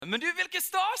Men du, hvilken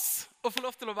stas å få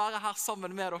lov til å være her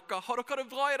sammen med dere. Har dere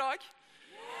det bra i dag?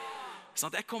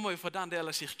 Sånn, jeg kommer jo fra den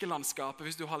delen av kirkelandskapet.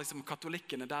 Hvis du har liksom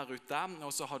katolikkene der ute,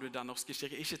 og så har du den norske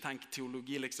kirke, ikke tenk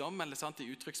teologi liksom, men sant,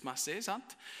 uttrykksmessig,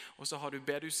 sant? Og så har du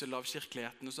bedehuset,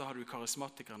 lavkirkeligheten, og så har du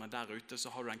karismatikerne der ute,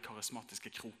 så har du den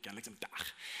karismatiske kroken, liksom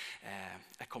der.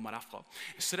 Jeg kommer derfra.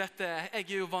 Så jeg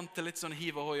er jo vant til litt sånn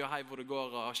hiv og hoi og hei hvor det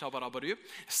går og shabadabadu.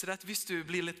 Så hvis du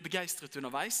blir litt begeistret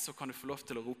underveis, så kan du få lov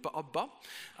til å rope Abba,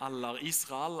 eller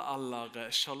Israel,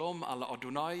 eller Shalom, eller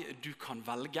Adonai. Du kan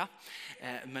velge,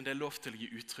 men det er lov til å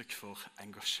gi uttrykk for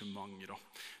engasjement da.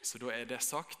 Så da er det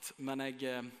sagt. Men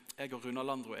jeg og Runa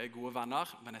Landro er gode venner,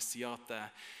 men jeg sier at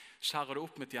skjærer det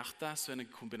opp mitt hjerte, så er det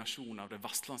en kombinasjon av det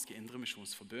Vestlandske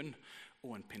Indremisjonsforbund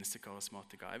og en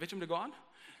pinsekarismatiker. Jeg vet ikke om det går an,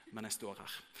 men jeg står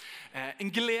her.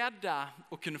 En glede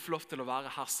å kunne få lov til å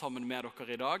være her sammen med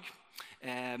dere i dag.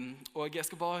 Og jeg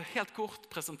skal bare helt kort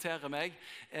presentere meg.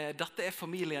 Dette er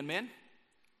familien min.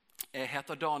 Jeg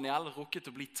heter Daniel, rukket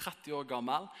å bli 30 år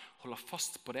gammel, holder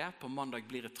fast på det. På mandag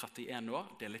blir jeg 31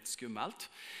 år, det er litt skummelt.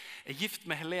 Jeg er gift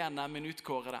med Helene, min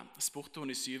utkårede. Spurte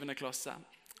hun i 7. klasse.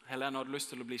 Helene hadde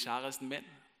lyst til å bli kjæresten min,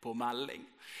 på melding.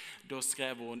 Da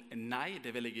skrev hun nei,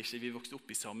 det vil jeg ikke. Vi vokste opp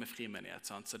i samme frimenighet,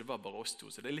 sant? Så det var bare oss to,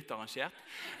 så det er litt arrangert.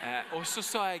 Og så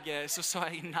sa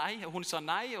jeg nei, og hun sa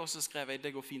nei, og så skrev jeg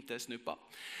det går fint til snuppa.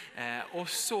 Og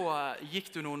så gikk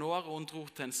det noen år, og hun dro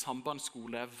til en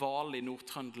sambandsskole, Val i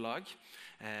Nord-Trøndelag,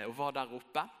 og var der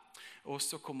oppe. Og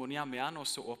så kom hun hjem igjen, og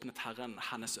så åpnet Herren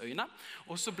hennes øyne.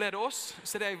 Og så ble det oss,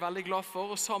 så det er jeg veldig glad for.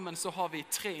 Og sammen så har vi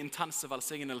 3 intense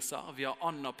velsignelser. Vi har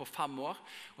Anna på 5 år,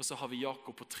 og så har vi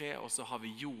Jakob på 3, og så har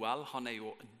vi Joel, han er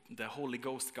jo the Holy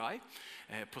Ghost guy,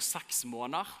 på 6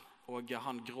 måneder. Og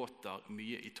han gråter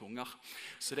mye i tunger.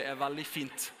 Så det er veldig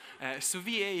fint. Så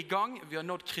vi er i gang. Vi har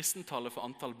nådd kristentallet for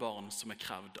antall barn som er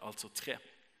krevd, altså 3.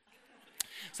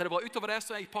 Så det er bra. Utover det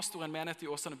så er jeg pastor i en menighet i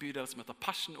Åsane bydel som heter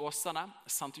Passion Åsane,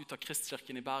 sendt ut av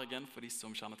Kristkirken i Bergen for de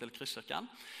som kjenner til Kristkirken.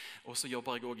 Og så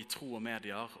jobber jeg også i tro og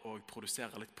medier og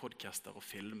produserer litt podcaster og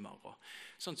filmer og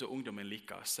sånn som ungdommen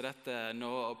liker. Så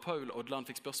når Paul Odland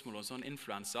fikk spørsmål om sånn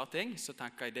influencer-ting, så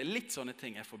tenker jeg det er litt sånne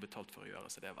ting jeg får betalt for å gjøre,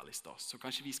 så det er veldig stas. Så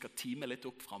kanskje vi skal time litt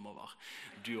opp fremover,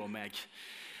 du og meg.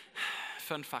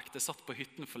 Fun fact, jeg satt på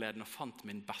hytten forleden og fant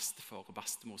min bestefar og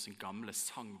bestemor sin gamle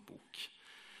sangbok.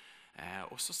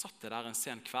 Og så satt jeg der en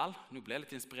sen kveld. Nå ble jeg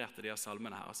litt inspirert av de her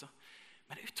salmene her, altså.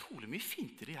 Men det er utrolig mye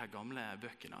fint i de her gamle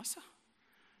bøkene, altså.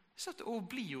 Jeg satt og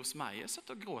bli hos meg, jeg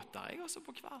satt og gråt der, jeg også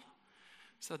på kveld.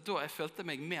 Så da jeg følte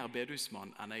meg mer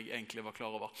bedehusmann enn jeg egentlig var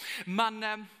klar over. Men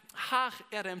her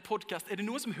er det en podcast. Er det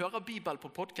noen som hører Bibel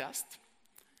på podcast?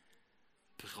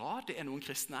 Bra, det er noen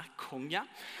kristne. Konge.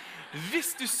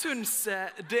 Hvis du synes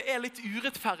det er litt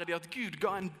urettferdig at Gud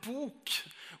ga en bok,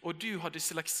 og du har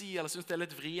dysleksi, eller synes det er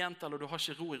litt vrient, eller du har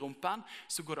ikke ro i rumpen,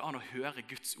 så går det an å høre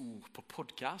Guds ord på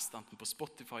podcast, enten på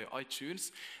Spotify og iTunes.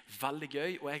 Veldig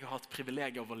gøy, og jeg har hatt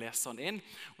privilegier av å lese den inn,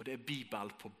 og det er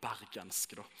Bibel på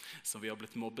bergensk, da, som vi har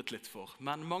blitt mobbet litt for.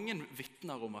 Men mange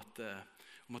vittner om at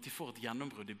de får et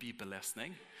gjennombrudd i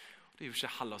bibellesning. Det er jo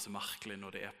ikke heller så merkelig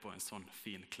når det er på en sånn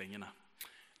fin klingende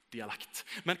dialekt.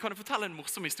 Men kan jeg fortelle en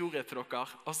morsom historie til dere?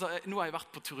 Altså, nå har jeg vært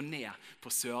på turné på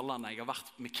Sørlandet. Jeg har vært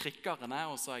med krikkerne,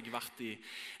 og så har jeg vært i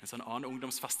en sånn annen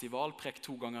ungdomsfestival, prekt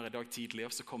 2 ganger i dag tidlig,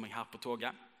 og så kom jeg her på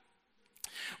toget.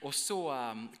 Og så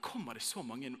kommer det så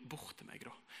mange bort til meg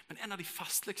da. Men en av de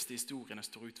festligste historiene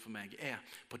står ut for meg er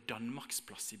på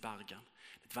Danmarksplass i Bergen.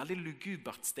 Et veldig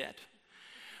lugubert sted.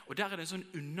 Og der er det en sånn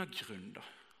undergrunn da.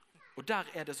 Og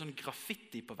der er det sånn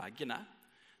graffiti på veggene,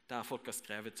 der folk har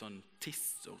skrevet sånn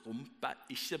tiss og rumpe,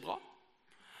 ikke bra.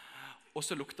 Og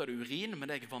så lukter det urin, men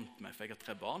det er jeg vant med, for jeg har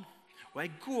 3 barn. Og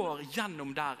jeg går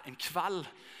gjennom der en kveld,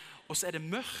 og så er det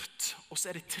mørkt, og så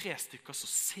er det 3 stykker som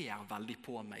ser veldig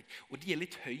på meg. Og de er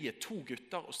litt høye, 2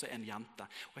 gutter, og så en jente.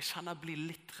 Og jeg kjenner jeg blir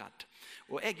litt redd.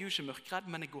 Og jeg er jo ikke mørkredd,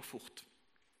 men jeg går fort.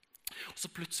 Og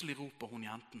så plutselig roper hun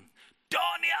jenten,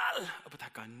 Daniel! Og jeg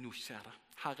tenker, nå skjer det.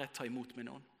 Herre, ta imot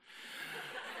min ånd.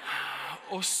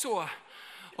 Og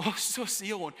så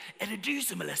sier hun, er det du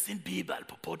som har lest din Bibel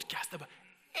på podcast? Jeg bare,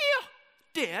 ja,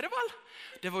 det er det vel.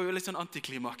 Det var jo litt sånn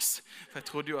antiklimaks, for jeg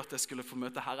trodde jo at jeg skulle få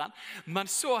møte Herren. Men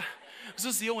så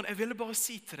sier hun, jeg ville bare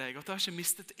si til deg at jeg har ikke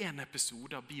mistet en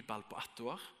episode av Bibel på 1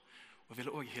 år. Og jeg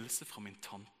ville også hilse fra min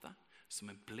tante, som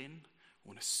er blind.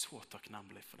 Hun er så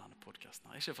takknemlig for denne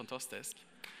podcasten her. Er ikke det fantastisk?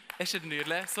 Er ikke det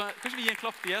nydelig? Så kanskje vi gir en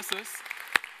klapp til Jesus?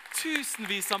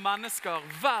 Tusenvis av mennesker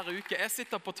hver uke, jeg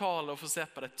sitter på tale og får se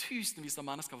på det, tusenvis av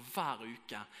mennesker hver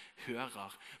uke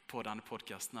hører på denne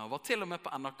podcasten. Og var til og med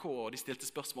på NRK, og de stilte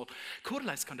spørsmål,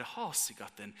 hvordan kan det ha seg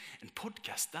at en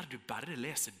podcast der du bare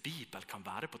leser Bibel kan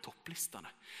være på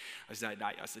topplistene? Og jeg sier,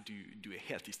 nei, altså, du er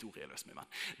helt historieløs, min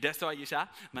venn. Det sa jeg ikke,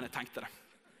 men jeg tenkte det.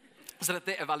 Så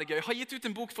dette er veldig gøy. Jeg har gitt ut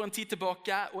en bok for en tid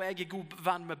tilbake, og jeg er god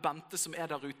venn med Bente som er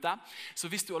der ute. Så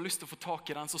hvis du har lyst til å få tak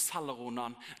i den, så selger hun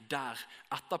den der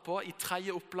etterpå. I 3.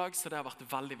 opplag, så det har vært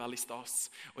veldig, veldig stas.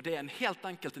 Og det er helt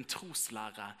enkelt en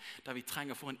troslære, der vi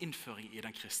trenger for en innføring i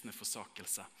den kristne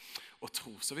forsakelse og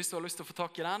tro. Så hvis du har lyst til å få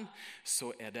tak i den,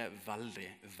 så er det veldig,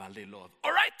 veldig lov.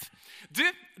 Alright! Du,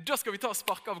 da skal vi ta og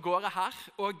sparke av gårde her.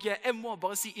 Og jeg må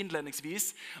bare si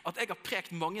innledningsvis at jeg har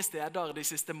prekt mange steder de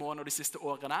siste månedene og de siste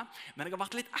årene, men jeg har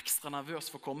vært litt ekstra nervøs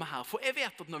for å komme her. For jeg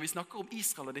vet at når vi snakker om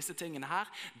Israel og disse tingene her,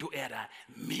 da er det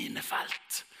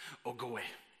minefelt å gå i.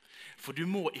 For du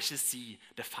må ikke si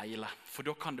det feile, for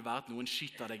da kan det være at noen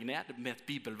skyter deg ned med et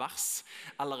bibelvers,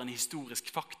 eller en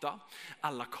historisk fakta,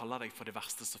 eller kaller deg for det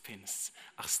verste som finnes,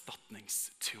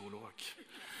 erstatningsteolog.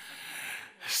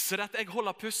 Så dette, jeg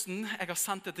holder pusten. Jeg har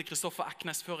sendt det til Kristoffer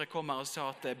Eknes før jeg kommer og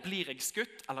sa at blir jeg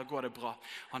skutt, eller går det bra?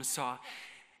 Han sa,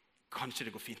 kanskje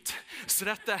det går fint. Så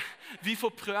dette, vi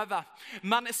får prøve.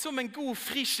 Men som en god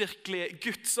frikirkelig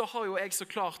gutt, så har jo jeg så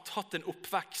klart hatt en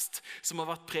oppvekst som har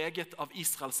vært preget av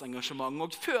Israels engasjement.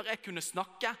 Og før jeg kunne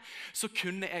snakke, så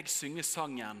kunne jeg synge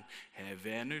sangen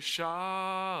Hevenu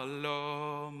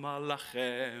shalom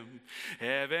alachem,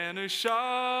 Hevenu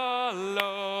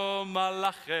shalom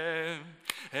alachem,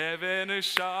 Hevenu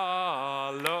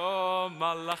shalom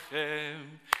alachem,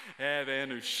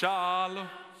 Hevenu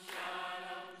shalom.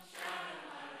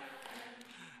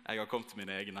 Jeg har kommet til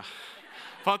mine egne.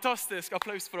 Fantastisk,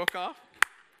 applaus for dere.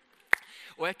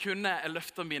 Og jeg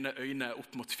løfte mine øyne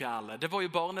opp mot fjellet. Det var jo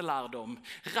barnelærdom.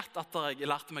 Rett etter jeg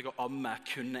lærte meg å amme,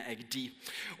 kunne jeg de.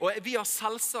 Og vi har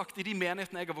selvsagt i de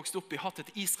menighetene jeg har vokst opp i, hatt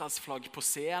et Israelsflagg på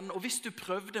scenen. Og hvis du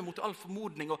prøvde mot all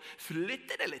formodning å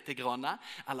flytte det litt,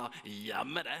 eller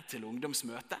gjemme det til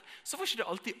ungdomsmøte, så var ikke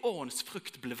det alltid årens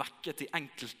frukt ble vekket i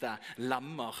enkelte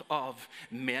lemmer av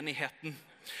menigheten.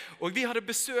 Og vi hadde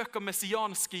besøk av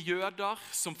messianske jøder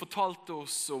som fortalte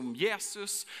oss om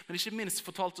Jesus, men ikke minst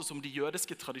fortalte oss om de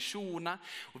jødiske tradisjonene.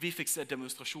 Og vi fikk se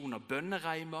demonstrasjoner av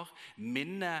bønnereimer,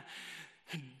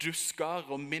 minnedusker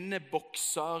og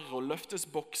minnebokser og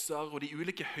løftesbokser og de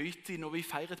ulike høytidene, og vi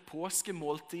feiret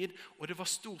påskemåltid, og det var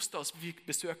stor stas. Vi fikk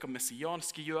besøk av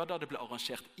messianske jøder, det ble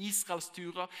arrangert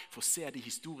Israelsturer for å se de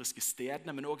historiske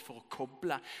stedene, men også for å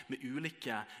koble med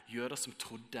ulike jøder som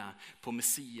trodde på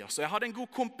Messias. Så jeg hadde en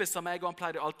god kompis av meg, og han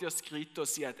pleide alltid å skryte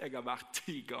og si at jeg har vært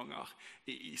 10 ganger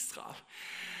i Israel.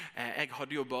 Jeg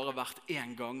hadde jo bare vært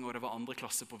 1 gang, og det var 2.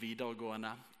 klasse på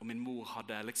videregående, og min mor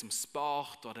hadde liksom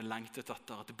spart og hadde lengtet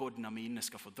etter at bodene mine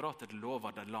skal få dra til det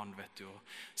lovede land, vet du, og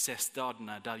se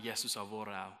stedene der Jesus har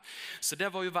vært. Så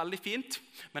det var jo veldig fint,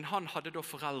 men han hadde da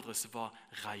foreldre som var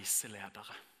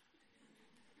reiseledere.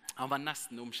 Han var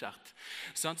nesten omskjært.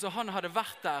 Så han hadde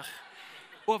vært der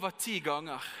over 10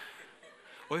 ganger.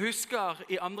 Og jeg husker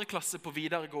i 2. klasse på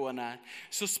videregående,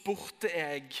 så spurte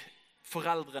jeg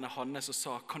foreldrene hans og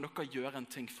sa, kan dere gjøre en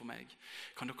ting for meg?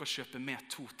 Kan dere kjøpe med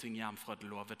 2 ting hjem fra et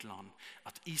lovet land?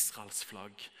 Et Israels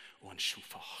flagg og en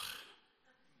shofar.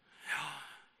 Ja,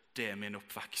 det er min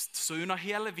oppvekst. Så under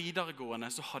hele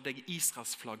videregående så hadde jeg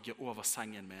Israels flagget over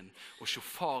sengen min, og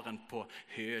shofaren på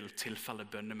høyel tilfelle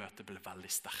bønnemøtet ble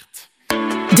veldig sterkt.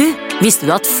 Du, visste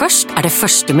du at Først er det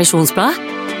første misjonsbladet?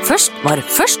 Først var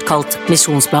først kalt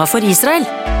Misjonsbladet for Israel.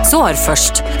 Så har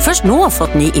først nå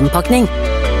fått ny innpakning.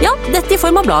 Ja, dette i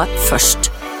form av bladet Først.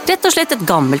 Rett og slett et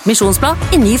gammelt misjonsblad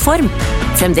i ny form.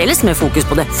 Fremdeles med fokus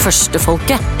på det første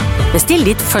folket. Bestill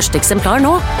ditt første eksemplar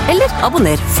nå, eller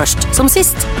abonner først som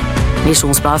sist.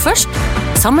 Misjonsbladet Først.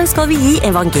 Sammen skal vi gi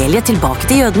evangeliet tilbake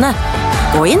til jødene.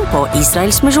 Gå inn på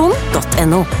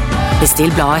israelsmisjonen.no.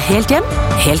 Bestill bladet helt hjem,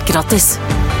 helt gratis.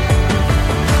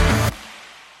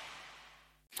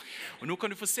 Og nå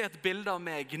kan du få se et bilde av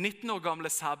meg, 19 år gamle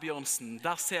Sæbjørnsen.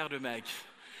 Der ser du meg.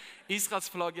 Israels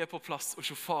flagget er på plass, og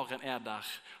sjofaren er der.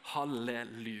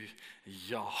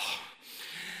 Halleluja.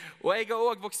 Og jeg har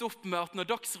også vokst opp med at når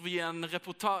Dagsrevyen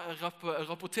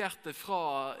rapporterte fra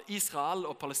Israel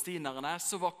og palestinerne,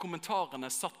 så var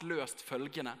kommentarene satt løst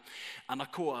følgende.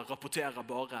 NRK rapporterer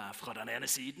bare fra den ene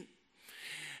siden.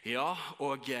 Ja,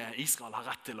 og Israel har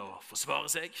rett til å forsvare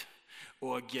seg,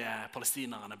 og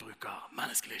palestinerne bruker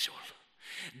menneskelig skjold.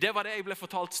 Det var det jeg ble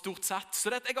fortalt stort sett.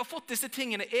 Så jeg har fått disse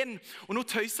tingene inn, og nå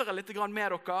tøyser jeg litt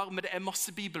med dere, men det er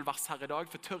masse bibelvers her i dag,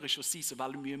 for jeg tør ikke å si så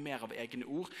veldig mye mer av egne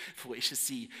ord, for å ikke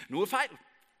si noe feil.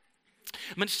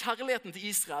 Men kjærligheten til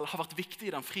Israel har vært viktig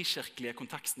i den frikirkelige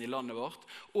konteksten i landet vårt,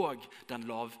 og den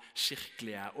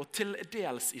lavkirkelige, og til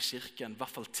dels i kirken, i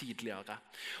hvert fall tidligere.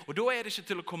 Og da er det ikke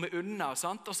til å komme unna,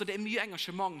 sant? Altså, det er mye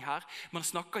engasjement her. Man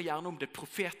snakker gjerne om det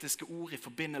profetiske ord i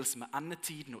forbindelse med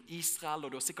endetiden og Israel,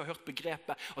 og du har sikkert hørt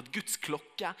begrepet at Guds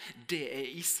klokke, det er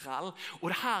Israel.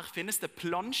 Og her finnes det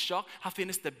plansjer, her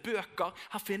finnes det bøker,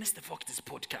 her finnes det faktisk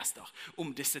podcaster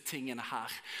om disse tingene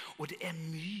her. Og det er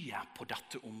mye på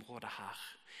dette området her.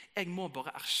 Jeg må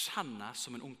bare erkjenne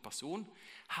som en ung person,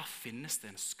 her finnes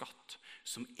det en skatt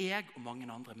som jeg og mange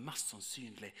andre mest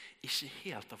sannsynlig ikke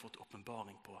helt har fått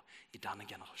åpenbaring på i denne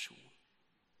generasjonen.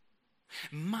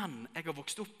 Men jeg har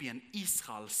vokst opp i en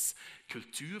Israels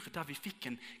kultur der vi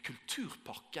fikk en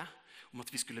kulturpakke om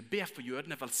at vi skulle be for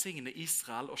jødene, velsigne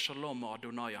Israel og shalom og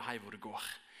Adonai og hei hvor det går.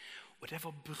 Og det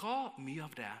var bra mye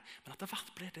av det, men etter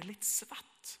hvert ble det litt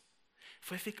svett.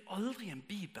 For jeg fikk aldri en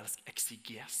bibelsk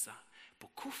eksigese på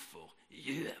hvorfor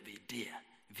gjør vi det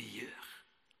vi gjør.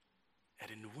 Er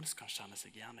det noen som kan kjenne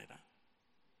seg igjen i det?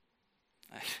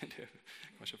 Nei, det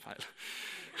var ikke feil.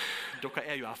 Dere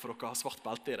er jo her for dere har svart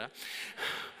belte i det.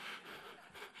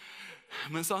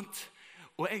 Men sant?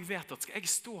 Og jeg vet at skal jeg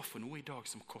stå for noe i dag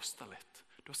som koster litt,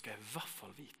 da skal jeg i hvert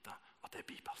fall vite at det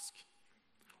er bibelsk.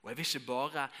 Og jeg vil ikke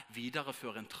bare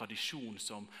videreføre en tradisjon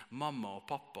som mamma og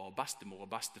pappa og bestemor og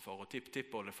bestefar og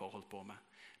tipp-tipp-oldefar holdt på med.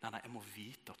 Nei, jeg må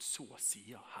vite at så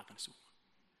sier Herrens ord.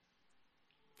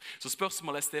 Så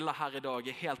spørsmålet jeg stiller her i dag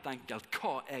er helt enkelt,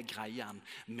 hva er greien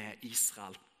med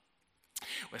Israel?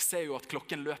 Og jeg ser jo at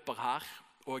klokken løper her,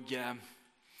 og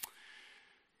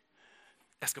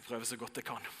jeg skal prøve så godt jeg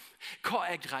kan. Hva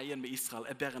er greien med Israel?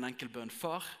 Jeg ber en enkel bønn.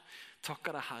 Far,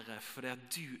 takker deg Herre, for det at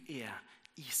du er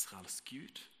Israels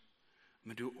Gud,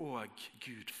 men du er også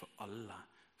Gud for alle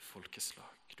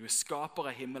folkeslag. Du er skaper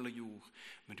av himmel og jord,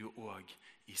 men du er også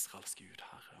Israels Gud,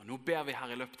 Herre. Og nå ber vi her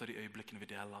i løpet av de øyeblikkene vi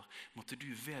deler, måtte du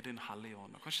ved din hellige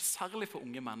ånd, og kanskje særlig for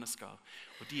unge mennesker,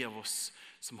 og de av oss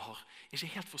som har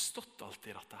ikke helt forstått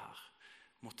alltid dette her,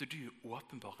 måtte du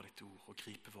åpenbare ditt ord og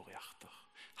gripe våre hjerter.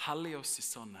 Hellige oss i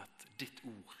sannhet, ditt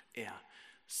ord er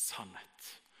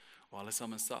sannhet. Og alle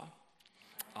sammen sa,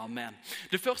 amen.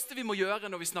 Det første vi må gjøre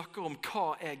når vi snakker om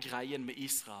hva er greien med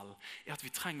Israel, er at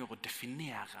vi trenger å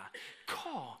definere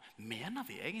hva mener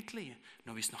vi egentlig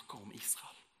når vi snakker om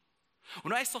Israel. Og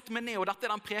når jeg satt meg ned, og dette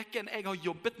er den preken jeg har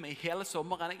jobbet med i hele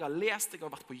sommeren, jeg har lest, jeg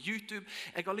har vært på YouTube,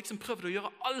 jeg har liksom prøvd å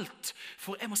gjøre alt,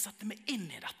 for jeg må sette meg inn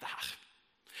i dette her.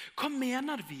 Hva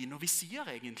mener vi når vi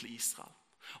sier egentlig Israel?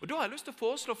 Og da har jeg lyst til å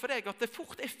foreslå for deg at det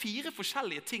fort er 4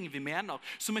 forskjellige ting vi mener,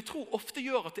 som jeg tror ofte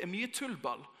gjør at det er mye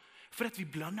tullball. For at vi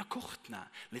blander kortene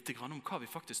litt om hva vi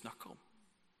faktisk snakker om.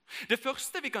 Det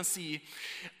første vi kan si,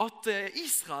 at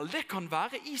Israel, det kan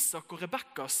være Isak og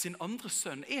Rebekka sin andre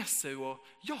sønn, Esau og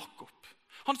Jakob.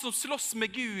 Han som slåss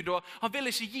med Gud, og han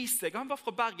ville ikke gi seg. Han var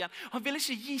fra Bergen, han ville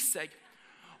ikke gi seg.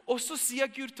 Og så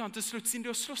sier Gud til han til slutt, siden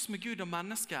du har slåss med Gud og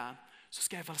mennesket, så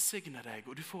skal jeg velsigne deg,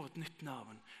 og du får et nytt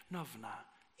navn.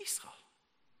 Navnet Israel.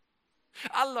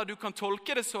 Eller du kan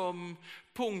tolke det som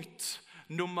punkt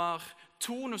nummer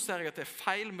 2, nå ser jeg at det er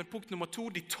feil, men punkt nummer 2,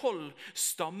 de 12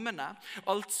 stammene,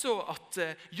 altså at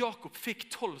Jakob fikk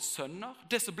 12 sønner,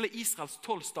 det som ble Israels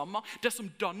 12 stammer, det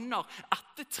som danner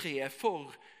ettertreet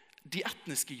for de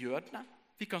etniske jødene.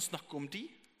 Vi kan snakke om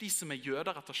de som er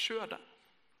jøder etter skjødet.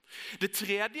 Det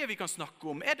tredje vi kan snakke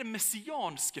om er det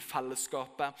messianske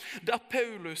fellesskapet. Der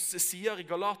Paulus sier i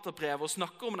Galaterbrevet og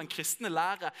snakker om den kristne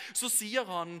lære, så sier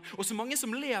han, og så mange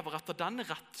som lever etter denne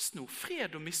rettesnor,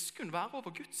 fred og miskunn være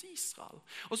over Guds Israel.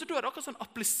 Og så da er det akkurat sånn,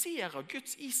 appliserer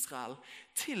Guds Israel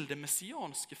til det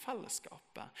messianske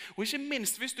fellesskapet. Og ikke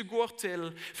minst hvis du går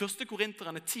til 1.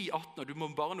 Korinterne 10:18, og du må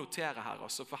bare notere her,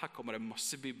 altså, for her kommer det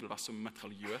masse bibelvers som er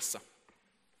religiøse.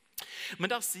 Men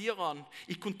der sier han,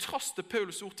 i kontrast til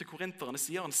Paulus ord til korinterne,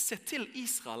 sier han, se til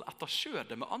Israel etter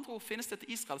skjødet. Med andre ord finnes det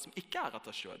et Israel som ikke er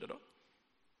etter skjødet da.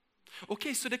 Ok,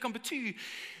 så det kan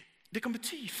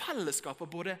bety fellesskap av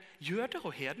både jøder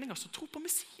og hedninger som tror på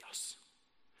Messias.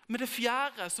 Men det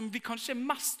fjerde, som vi kanskje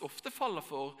mest ofte faller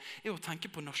for, er å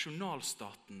tenke på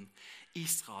nasjonalstaten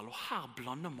Israel. Og her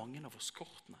blander mange av oss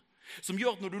kortene. Som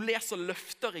gjør at når du leser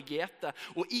løfter i GT,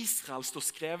 og Israel står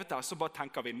skrevet der, så bare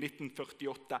tenker vi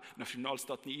 1948,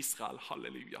 nasjonalstaten i Israel,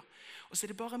 halleluja. Og så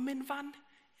er det bare, min venn,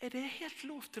 er det helt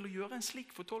lov til å gjøre en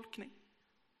slik fortolkning?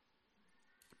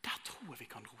 Der tror jeg vi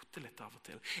kan rote litt av og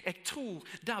til. Jeg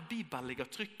tror der Bibelen ligger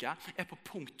trykket er på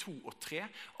punkt 2 og 3,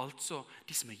 altså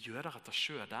de som er jøder etter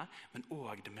skjødet, men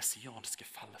også det messianske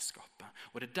fellesskapet.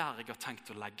 Og det er der jeg har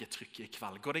tenkt å legge trykket i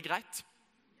kveld. Går det greit?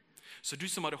 Så du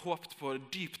som hadde håpet på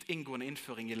dypt inngående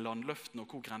innføring i landløftene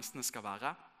og hvor grensene skal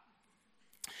være.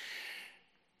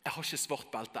 Jeg har ikke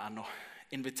svart belte ennå.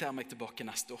 Inviter meg tilbake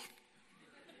neste år.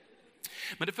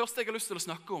 Men det første jeg har lyst til å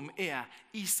snakke om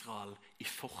Israel i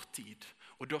fortid.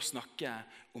 Og da snakker jeg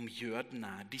om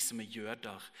jødene, de som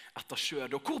jøder etter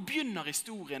skjødet. Og hvor begynner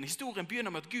historien? Historien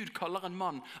begynner med at Gud kaller en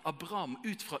mann, Abraham,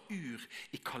 ut fra Ur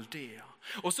i Kaldea.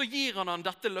 Og så gir han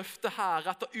dette løftet her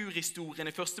etter Ur-historien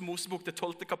i 1. Mosebok, det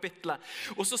 12. kapittelet.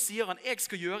 Og så sier han, jeg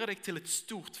skal gjøre deg til et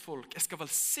stort folk. Jeg skal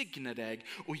velsigne deg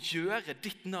og gjøre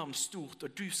ditt navn stort,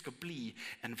 og du skal bli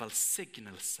en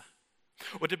velsignelse.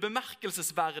 Og det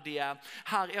bemerkelsesverdige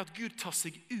her at Gud tar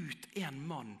seg ut en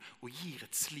mann og gir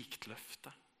et slikt løfte.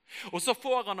 Og så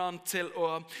får han til å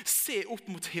se opp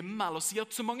mot himmel og sier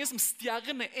at så mange som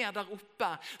stjernene der oppe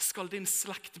skal din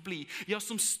slekt bli. Ja,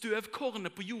 som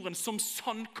støvkornet på jorden, som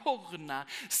sandkornet,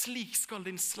 slik skal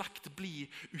din slekt bli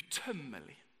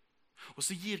utømmelig. Og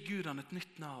så gir Gud han et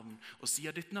nytt navn og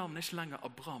sier ditt navn ikke lenger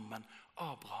Abraham, men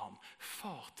Abraham,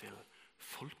 far til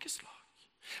folkeslag.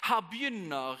 Her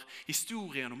begynner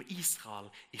historien om Israel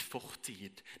i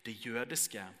fortid, det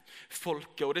jødiske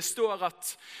folket. Og det står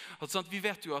at vi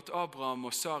vet jo at Abraham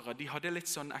og Sara, de hadde litt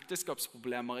sånn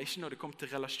ekteskapsproblemer, ikke når det kom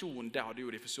til relasjon, det hadde jo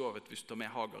de forsovet hvis du tar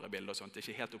med Hagar i bildet og sånt, det er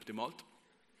ikke helt optimalt.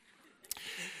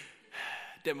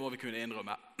 Det må vi kunne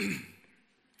innrømme.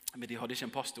 Men de hadde ikke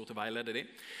en pastor til å veilede de.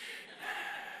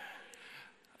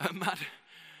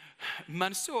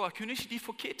 Men så kunne ikke de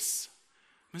få kids.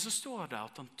 Men så står det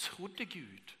at han trodde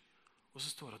Gud, og så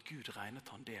står det at Gud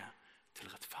regnet han det til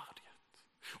rettferdighet.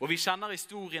 Og vi kjenner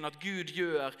historien at Gud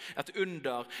gjør et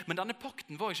under, men denne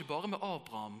pakten var ikke bare med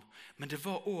Abraham, men det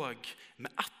var også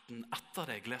med ætten etter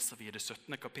deg, leser vi i det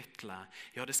 17. kapittelet.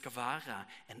 Ja, det skal være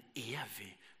en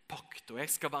evig pakt, og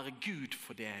jeg skal være Gud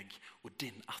for deg, og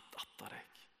din ett etter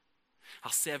deg.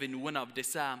 Her ser vi noen av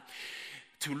disse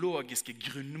teologiske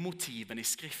grunnmotivene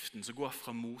i skriften som går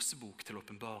fra Mosebok til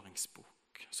åpenbaringsbok,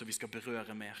 så vi skal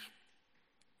berøre mer.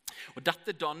 Og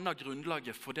dette danner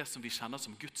grunnlaget for det som vi kjenner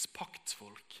som Guds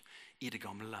paktsfolk i det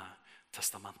gamle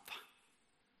testamentet.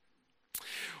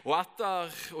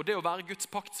 Og det å være Guds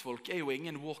paktsfolk jo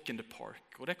ingen walk in the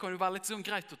park, og det kan jo være litt sånn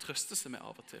greit å trøste seg med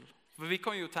av og til. For vi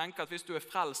kan jo tenke at hvis du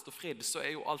frelst og fridd, så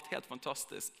jo alt helt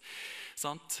fantastisk.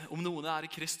 Sant? Om noen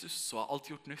i Kristus, så har alt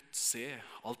gjort nytt. Se,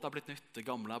 alt blitt nytt, det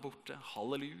gamle borte.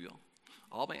 Halleluja.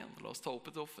 Amen. La oss ta opp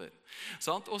et offer.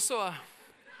 Sant? Og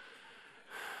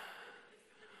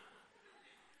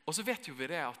så vet jo vi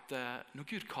det at når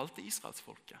Gud kalte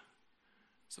Israelsfolket,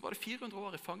 så var det 400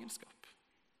 år i fangenskap.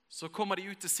 Så kommer de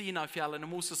ut til Sinai-fjellet når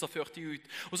Moses har ført de ut.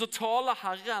 Og så taler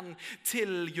Herren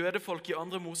til jødefolk i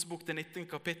 2. Mosebok, det 19.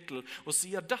 kapittel, og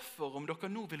sier derfor om dere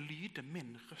nå vil lyde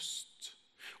min røst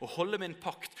og holde min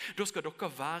pakt, da skal dere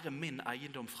være min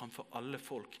eiendom framfor alle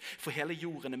folk, for hele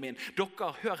jorden min.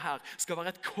 Dere, hør her, skal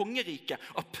være et kongerike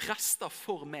av prester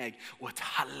for meg og et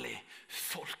hellig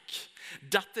folk.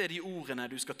 Dette de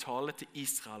ordene du skal tale til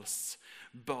Israels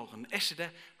barn. Ikke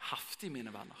det heftig,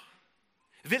 mine venner?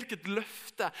 Hvilket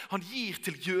løfte han gir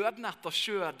til jødene etter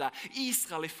skjødet,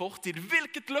 Israel i fortid.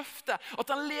 Hvilket løfte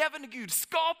at den levende Gud,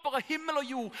 skaper av himmel og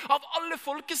jord, av alle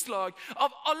folkeslag,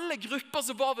 av alle grupper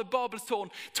som var ved Babels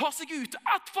tårn, tar seg ut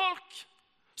ett folk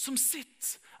som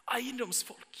sitt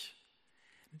eiendomsfolk.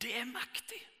 Det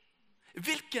mektig.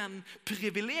 Hvilken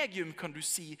privilegium kan du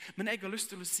si, men jeg har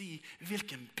lyst til å si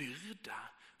hvilken byrde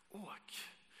også.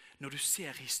 Når du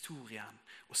ser historien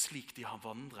og slik de har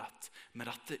vandret med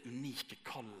dette unike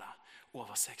kallet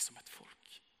over seg som et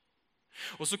folk.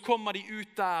 Og så kommer de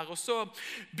ut der, og så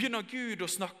begynner Gud å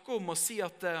snakke om og si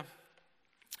at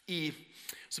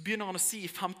så begynner han å si i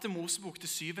 5. Mosebok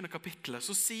til 7. kapittelet,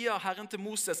 så sier Herren til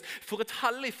Moses, for et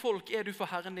hellig folk du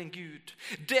for Herren din Gud.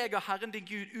 Deg har Herren din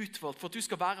Gud utvalgt for at du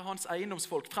skal være hans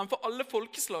eiendomsfolk fremfor alle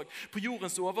folkeslag på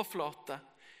jordens overflate.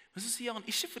 Men så sier han,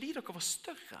 ikke fordi dere var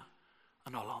større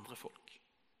enn alle andre folk.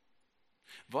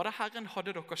 Var det Herren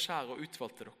hadde dere kjær og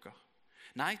utvalgte dere?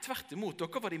 Nei, tvert imot,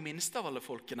 dere var de minste av alle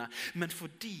folkene, men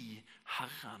fordi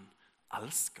Herren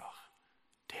elsker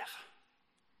dere.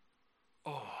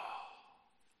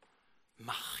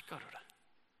 Merker du det?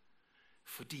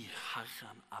 Fordi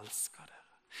Herren elsker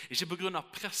dere. Ikke på grunn av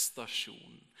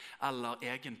prestasjon eller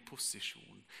egen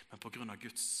posisjon, men på grunn av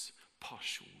Guds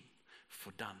pasjon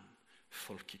for den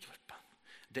folkegruppen.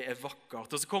 Det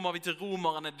vakkert. Og så kommer vi til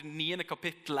Romerne, det 9.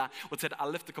 kapittelet, og til det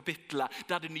 11. kapittelet,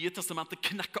 der det nye testamentet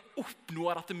knekker opp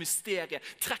noe av dette mysteriet,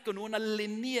 trekker noen av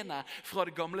linjene fra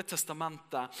det gamle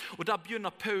testamentet. Og der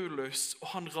begynner Paulus,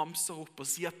 og han ramser opp og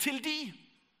sier, til de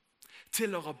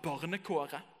tilhører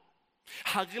barnekåret,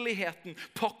 Herligheten,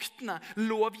 paktene,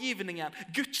 lovgivningen,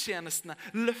 gudstjenestene,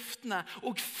 løftene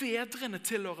og fedrene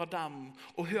tilhører dem.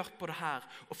 Og hør på det her,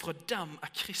 og fra dem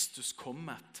Kristus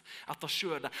kommet etter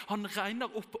skjødet. Han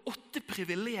regner opp 8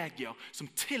 privilegier som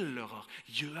tilhører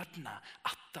jødene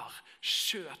etter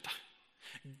skjødet.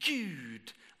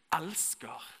 Gud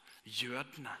elsker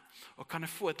jødene. Og kan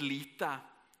jeg få et lite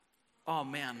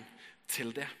amen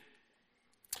til det?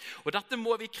 Og dette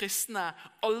må vi kristne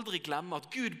aldri glemme, at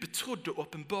Gud betrodde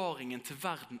åpenbaringen til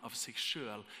verden av seg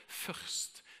selv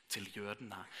først til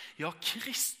jødene. Ja,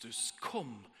 Kristus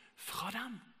kom fra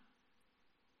dem.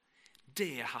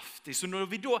 Det heftig. Så når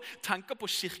vi da tenker på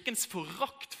kirkens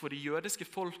forakt for det jødiske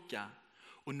folket,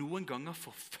 og noen ganger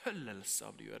forfølgelse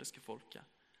av det jødiske folket,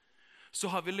 så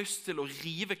har vi lyst til å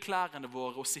rive klærne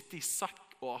våre og sitte i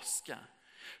sekk og aske.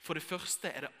 For det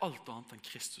første det alt annet enn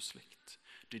Kristus likt.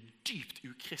 Det dypt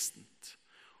ukristent,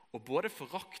 og både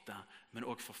forakte, men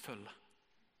også forfølge.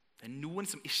 Det noen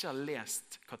som ikke har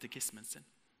lest katekismen sin,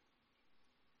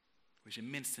 og ikke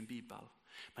minst sin bibel,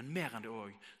 men mer enn det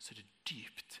også, så det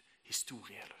dypt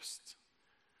historieløst.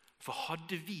 For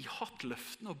hadde vi hatt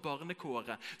løftene og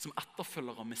barnekåret som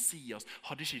etterfølger av Messias,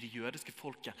 hadde ikke det jødiske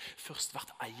folket først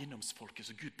vært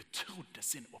eiendomsfolket, så Gud betrodde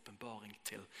sin åpenbaring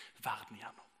til verden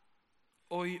gjennom.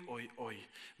 Oi, oi, oi,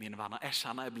 mine venner. Jeg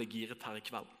kjenner jeg blir giret her i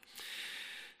kveld.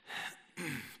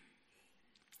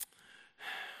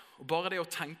 Og bare det å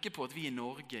tenke på at vi i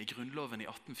Norge, i grunnloven i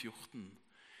 1814,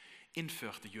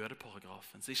 innførte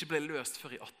jødeparagrafen, som ikke ble løst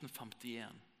før i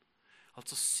 1851.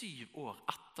 Altså 7 år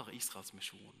etter Israels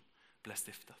misjon ble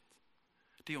stiftet.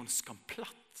 Det jo en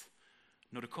skamplett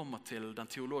når det kommer til den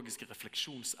teologiske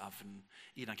refleksjonsevnen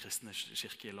i den kristne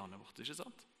kirke i landet vårt, ikke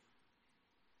sant?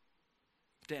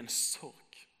 Det en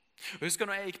sorg. Jeg husker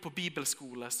når jeg gikk på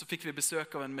bibelskole, så fikk vi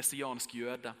besøk av en messiansk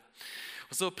jøde.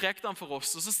 Og så prekte han for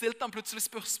oss, og så stilte han plutselig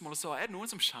spørsmål og sa, det noen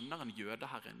som kjenner en jøde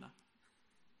her inne?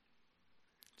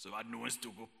 Så var det noen som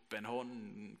tok opp en hånd,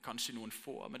 kanskje noen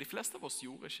få, men de fleste av oss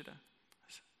gjorde ikke det.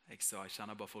 Jeg sa, jeg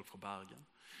kjenner bare folk fra Bergen.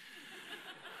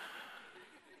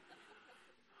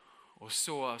 Og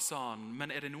så sa han,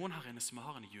 men det noen her inne som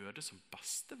har en jøde som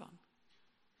bestevenn?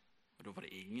 Og da var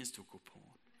det ingen som tok opp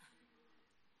hånd.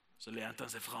 Så lente han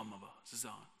seg fremover, så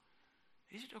sa han,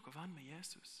 ikke dere venn med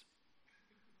Jesus?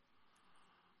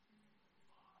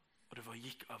 Og det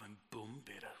gikk av en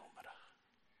bombe i det rommet der.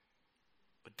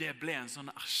 Og det ble en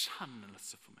sånn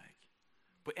erkjennelse for meg.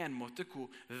 På en måte hvor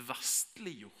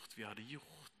vestliggjort vi hadde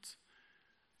gjort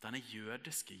denne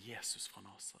jødiske Jesus fra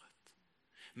Nazaret.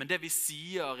 Men det vi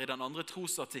sier i den andre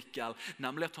trosartikkel,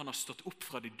 nemlig at han har stått opp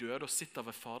fra de døde og sitter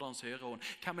ved faderens høyre hånd.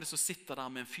 Hvem det som sitter der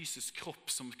med en fysisk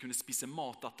kropp som kunne spise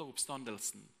mat etter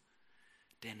oppstandelsen?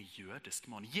 Det en jødisk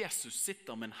mann. Jesus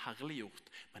sitter med en herliggjort,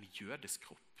 men jødisk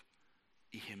kropp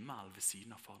i himmelen ved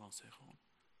siden av faderens høyre hånd.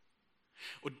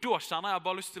 Og da kjenner jeg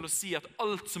bare lyst til å si at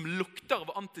alt som lukter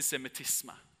av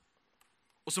antisemitisme,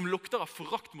 og som lukter av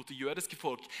forakt mot det jødiske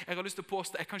folk, jeg har lyst til å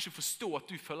påstå, jeg kan ikke forstå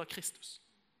at du følger Kristus.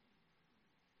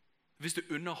 Hvis du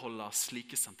underholder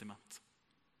slike sentiment.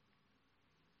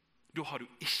 Da har du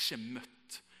ikke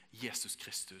møtt Jesus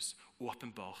Kristus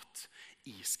åpenbart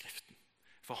i Skriften.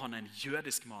 For han en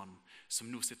jødisk mann som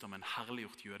nå sitter med en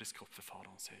herliggjort jødisk kropp ved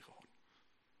faderens høyre hånd.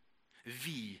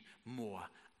 Vi må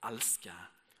elske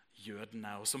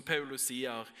jødene, og som Paulus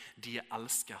sier, de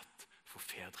elsket for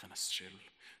fedrenes skyld.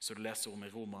 Så du leser om i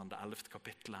Romeren det 11.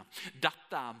 kapittelet.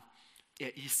 Dette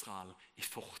Israel i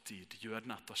fortid,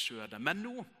 jødene etter skjødet. Men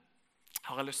nå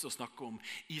har jeg lyst til å snakke om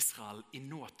Israel i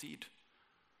nåtid,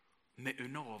 med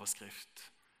underoverskrift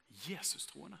Jesus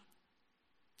troende.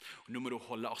 Og nå må du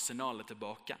holde arsenalet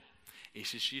tilbake.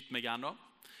 Ikke skyt meg ennå.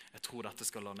 Jeg tror dette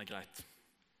skal lande greit.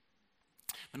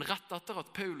 Men rett etter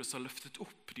at Paulus har løftet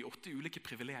opp de 8 ulike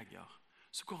privilegier,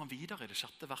 så går han videre i det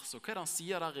 6. verset. Og hva det han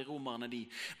sier der i Romerne 9?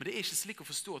 Men det ikke slik å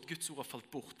forstå at Guds ord har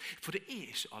falt bort. For det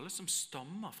ikke alle som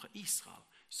stammer fra Israel,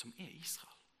 som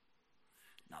Israel.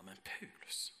 Nei, men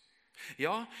Paulus.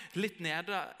 Ja, litt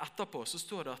nede etterpå så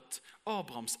står det at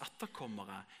Abrahams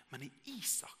etterkommere, men i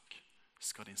Isak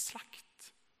skal din slekt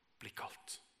bli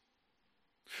kalt.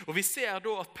 Og vi ser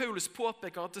da at Paulus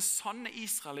påpeker at det sanne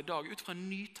Israel i dag, ut fra en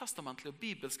nytestamentlig og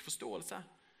bibelsk forståelse,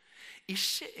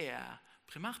 ikke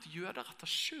primært jøder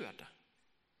etter skjødet,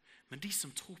 men de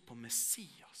som tror på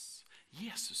Messias,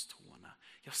 Jesus troende,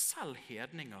 ja selv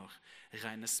hedninger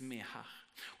regnes med her.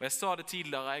 Og jeg sa det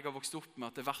tidligere, jeg har vokst opp med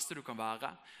at det verste du kan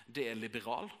være, det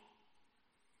liberal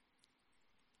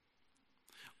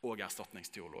og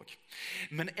erstatningsteolog.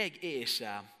 Men jeg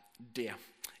ikke det.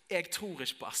 Jeg tror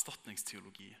ikke på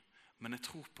erstatningsteologi, men jeg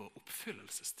tror på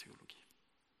oppfyllelsesteologi.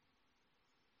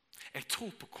 Jeg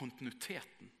tror på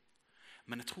kontinuiteten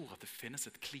Men jeg tror at det finnes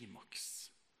et klimaks.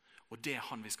 Og det er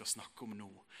han vi skal snakke om nå,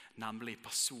 nemlig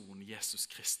personen Jesus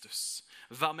Kristus.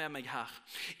 Vær med meg her.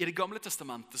 I det gamle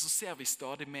testamentet så ser vi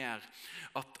stadig mer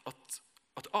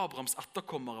at Abrahams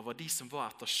etterkommere var de som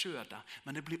var etter skjødet,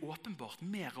 men det blir åpenbart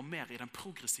mer og mer i den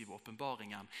progressive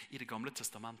åpenbaringen i det gamle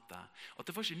testamentet, at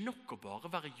det var ikke nok å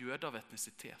bare være jøde av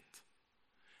etnisitet,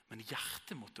 men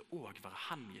hjertet måtte også være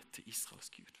hengitt til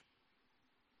Israels Gud.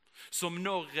 Som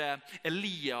når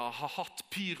Elia har hatt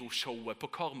pyroshowet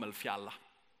på Karmelfjellet.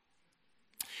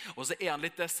 Og så er han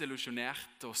litt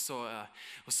desillusjonert, og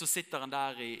så sitter han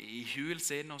der i hulen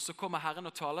sin, og så kommer Herren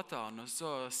og taler til han, og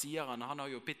så sier han har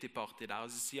jo pitty-party der,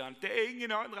 og så sier han, det er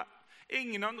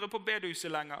ingen andre på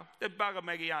bedehuset lenger, det er bare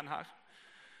meg igjen her.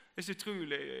 Det er så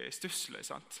utrolig stusselig,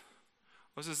 sant?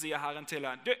 Og så sier Herren til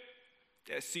han, det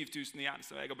er 7000 igjen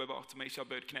som jeg har bevart, som jeg ikke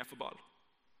har bøyd kne for ball.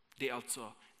 Det er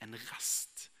altså en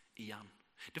rest igjen.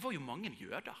 Det var jo mange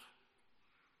jøder.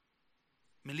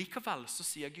 Men likevel så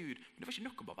sier Gud, men det var ikke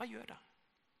nok å bare være jøde.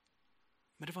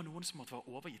 Men det var noen som måtte være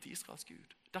overgitt til Israels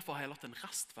Gud. Derfor har jeg latt en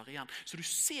rest være igjen. Så du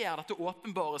ser dette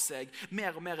åpenbare seg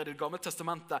mer og mer i det gamle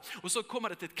testamentet. Og så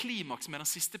kommer det til et klimaks med den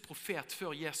siste profet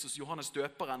før Jesus, Johannes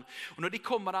døperen. Og når de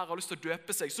kommer der og har lyst til å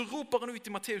døpe seg, så roper han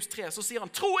ut i Matteus 3, så sier han,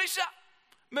 tro ikke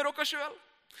med dere selv,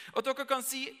 at dere kan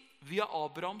si, vi har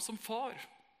Abraham som far.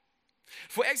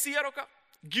 For jeg sier dere,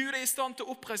 Gud er i stand til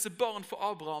å oppreise barn for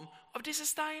Abraham av disse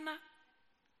steinene.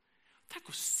 Tenk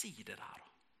å si det der da.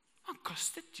 Han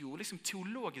kastet jo liksom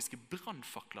teologiske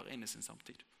brandfakler inn i sin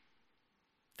samtid.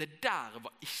 Det der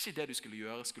var ikke det du skulle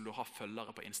gjøre, skulle du ha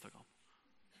følgere på Instagram.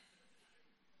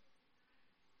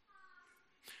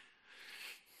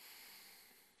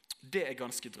 Det er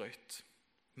ganske drøyt.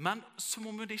 Men som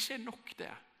om det ikke er nok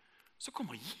det, så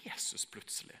kommer Jesus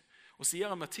plutselig og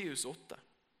sier i Matteus 8,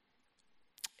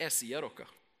 jeg sier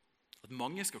dere at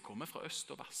mange skal komme fra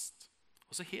øst og vest,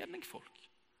 og så hedningfolk.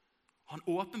 Han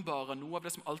åpenbarer noe av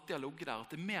det som alltid har ligget der,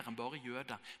 at det er mer enn bare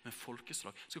jøder, men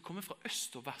folkeslag skal komme fra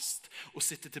øst og vest og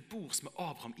sitte til bords med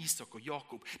Abraham, Isak og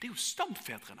Jakob. Det er jo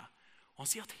stamfedrene. Og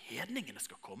han sier at hedningene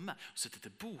skal komme og sitte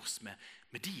til bords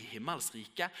med de i himmels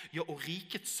rike, ja, og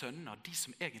rikets sønner, de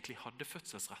som egentlig hadde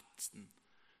fødselsretten,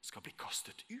 skal bli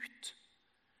kastet ut.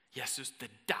 Jesus,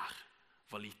 det der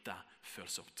var lite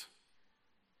følsomt.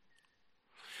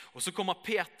 Og så kommer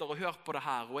Peter og hører på det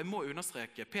her, og jeg må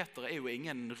understreke, Peter er jo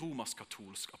ingen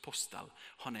romersk-katolsk apostel.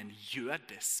 Han er en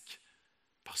jødisk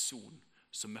person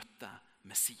som møtte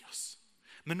Messias.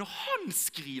 Men når han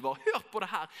skriver, hør på det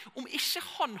her, om ikke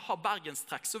han har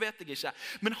bergenstrekk, så vet jeg ikke,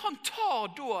 men han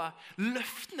tar da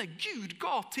løftene Gud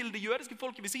ga til det jødiske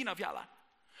folket ved Sinai-fjellet.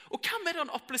 Og hvem er det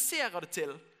han appliserer det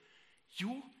til?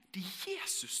 Jo, de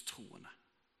Jesus-troende.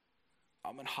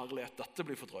 Ja, men herlighet, dette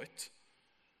blir for drøyt.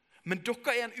 Men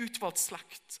dere er en utvalgt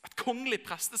slekt, et kongelig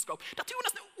presteskap. Dette er jo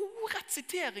nesten ordrett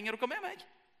sitering, er dere med meg?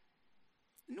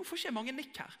 Nå får ikke jeg mange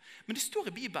nikk her, men det står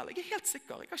i Bibelen, jeg er helt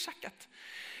sikker, jeg har sjekket.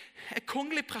 Et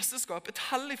kongelig presteskap, et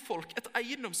hellig folk, et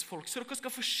eiendomsfolk, så dere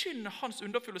skal forkynne hans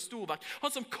underfulle storverk.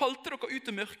 Han som kalte dere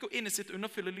ut i mørket og inn i sitt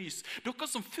underfulle lys.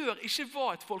 Dere som før ikke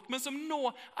var et folk, men som nå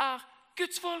er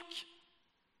Guds folk.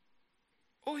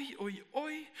 Oi, oi,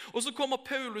 oi. Og så kommer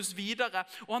Paulus videre,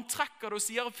 og han trekker det og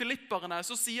sier av Filipperne,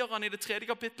 så sier han i det 3.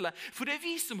 kapittelet, for det er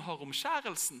vi som har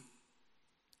omskjærelsen.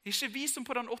 Ikke vi som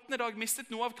på den 8. dag mistet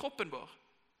noe av kroppen vår,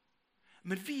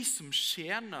 men vi som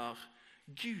tjener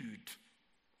Gud.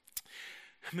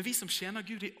 Men vi som tjener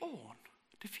Gud i ånd,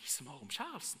 det er vi som har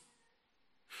omskjærelsen.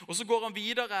 Og så går han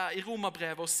videre i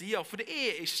Romerbrevet og sier, for det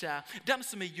er ikke den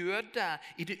som er jøde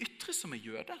i det ytre som er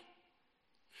jøde,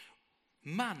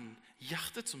 men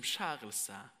hjertets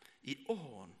omskjærelse i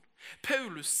ånd.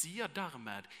 Paulus sier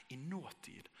dermed i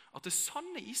nåtid at det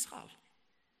sanne Israel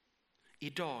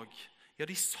i dag, ja,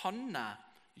 de sanne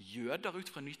jøder ut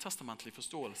fra en nytestamentlig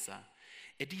forståelse,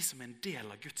 er de som er en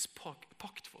del av Guds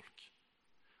paktfolk.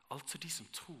 Altså de som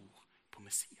tror på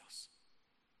Messias.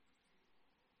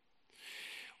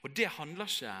 Og det handler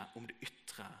ikke om det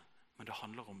ytre, men det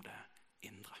handler om det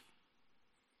indre.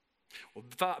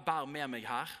 Og bær med meg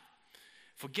her,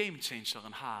 for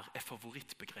gamechangeren her er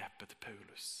favorittbegrepet til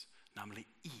Paulus, nemlig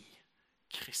i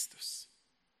Kristus.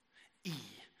 I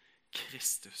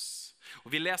Kristus.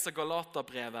 Og vi leser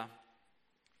Galaterbrevet,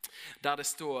 der det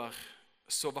står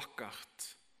så vakkert,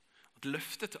 at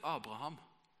løftet til Abraham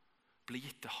ble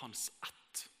gitt til hans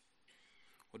ett.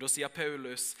 Og da sier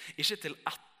Paulus, ikke til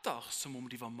etter som om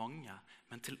de var mange,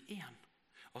 men til en.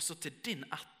 Altså til din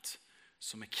ett,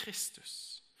 som er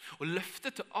Kristus. Og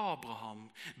løftet til Abraham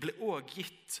ble også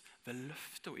gitt ved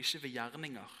løfte og ikke ved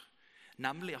gjerninger,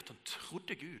 nemlig at han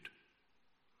trodde Gud,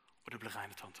 og det ble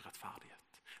regnet han til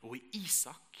rettferdighet. Og i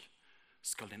Isak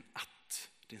skal din ett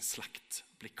din slekt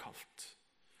blir kalt.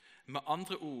 Med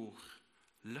andre ord,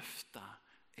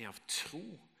 løftet av tro,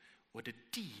 og det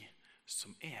de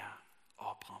som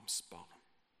Abrahams barn.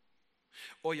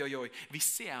 Oi, vi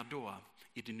ser da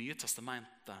i det nye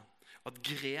testamentet at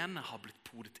grenene har blitt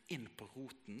podet inn på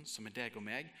roten, som deg og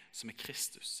meg, som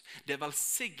Kristus. Det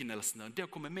velsignelsene, det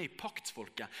å komme med i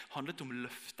paktsfolket, handlet om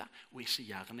løfte og ikke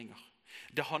gjerninger.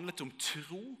 Det handlet om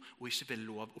tro og ikke ved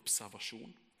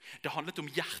lovobservasjon. Det handlet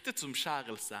om hjertets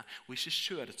omskjærelse og ikke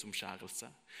kjødets omskjærelse.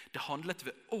 Det handlet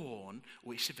ved ånden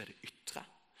og ikke ved det ytre.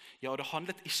 Ja, det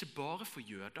handlet ikke bare for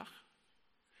jøder,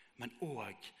 men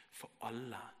også for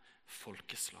alle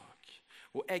folkeslag.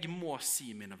 Og jeg må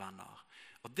si, mine venner,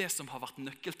 at det som har vært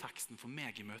nøkkelteksten for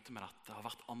meg i møte med dette, har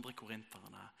vært 2.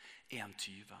 Korinterne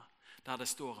 1,20, der det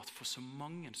står at for så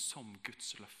mange som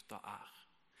Guds løfter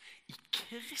i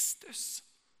Kristus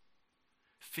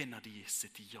finner de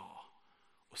sitt ja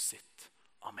og sitt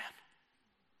amen.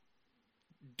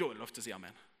 Da er det lov til å si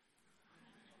amen.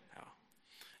 Ja.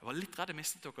 Jeg var litt redd jeg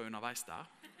mistet dere underveis der.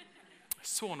 Jeg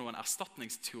så noen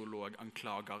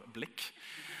erstatningsteolog-anklager-blikk,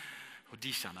 og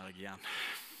de kjenner jeg igjen.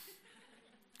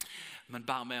 Men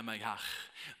bær med meg her.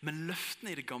 Men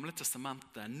løftene i det gamle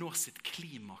testamentet når sitt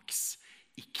klimaks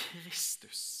i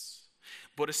Kristus.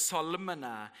 Både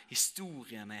salmene,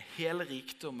 historiene, hele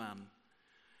rikdommen.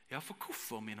 Ja, for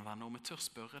hvorfor, mine venner, om jeg tør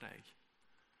spørre deg?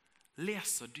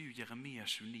 Leser du Jeremia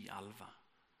 29,11?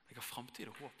 Jeg har fremtid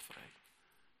og håp for deg.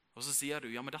 Og så sier du,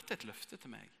 ja, men dette er et løfte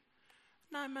til meg.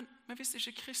 Nei, men hvis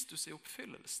ikke Kristus er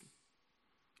oppfyllelsen,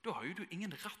 da har jo du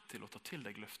ingen rett til å ta til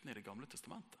deg løftene i det gamle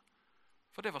testamentet.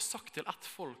 For det var sagt til ett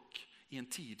folk i en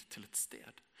tid til et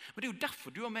sted. Men det er jo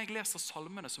derfor du og meg leser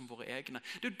salmene som våre egne.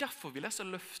 Det er jo derfor vi leser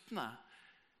løftene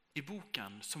i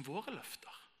boken som våre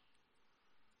løfter.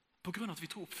 På grunn av at vi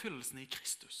tror oppfyllelsen i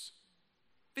Kristus.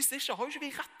 Hvis ikke, har jo ikke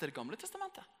vi rett til det gamle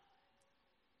testamentet.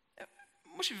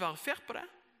 Må ikke vi være fair på det?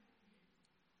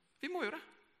 Vi må jo det.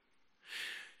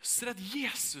 Så det at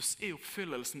Jesus er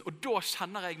oppfyllelsen, og da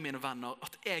kjenner jeg, mine venner,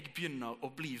 at jeg begynner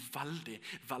å bli veldig,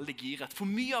 veldig giret. For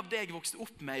mye av det jeg vokste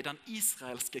opp med i den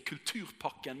israelske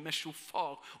kulturpakken med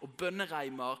shofar og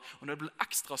bønnereimer, og når det ble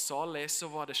ekstra salig, så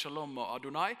var det shalom og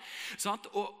Adonai. Sant?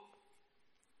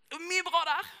 Og mye bra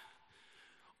der.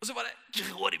 Og så var det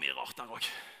grådig mye rart der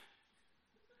også.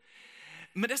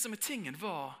 Men det som tingen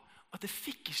var at jeg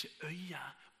fikk ikke øye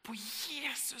på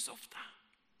Jesus ofte.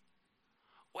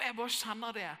 Og jeg bare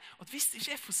kjenner det, at hvis det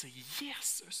ikke får si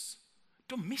Jesus,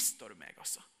 da mister du meg,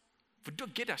 altså. For da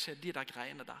gidder jeg ikke de der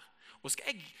greiene der. Og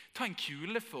skal jeg ta en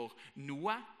kule for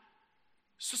noe,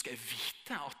 så skal jeg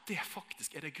vite at det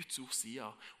faktisk er det Guds ord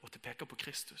sier, og at det peker på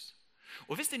Kristus.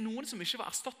 Og hvis det er noen som ikke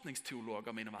var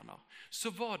erstatningsteologer, mine venner,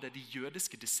 så var det de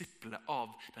jødiske disiplene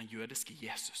av den jødiske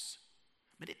Jesus.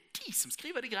 Men det er de som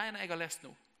skriver de greiene jeg har lest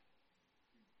nå.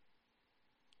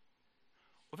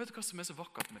 Og vet du hva som er så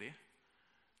vakkert med de?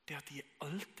 Det er at de er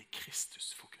alltid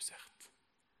Kristus-fokusert.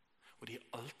 Og de er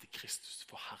alltid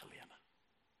Kristus-forherligende.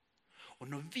 Og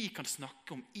når vi kan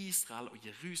snakke om Israel og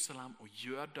Jerusalem og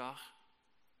jøder,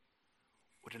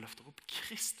 og det løfter opp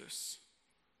Kristus,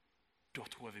 da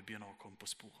tror jeg vi begynner å komme på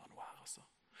sporet av noe her. Altså.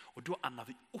 Og da ender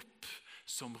vi opp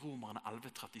som Romerne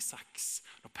 11,36.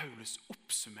 Når Paulus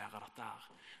oppsummerer dette her,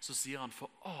 så sier han for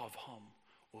av ham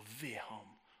og ved ham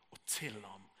og til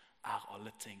ham er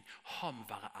alle ting. Ham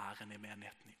være æren i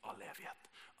menigheten i all evighet.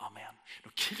 Amen.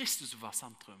 Når Kristus var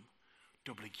sentrum,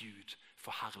 da ble Gud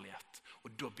forherlighet.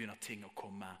 Og da begynner ting å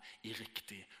komme i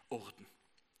riktig orden.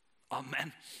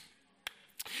 Amen.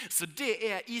 Så det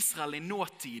er Israel i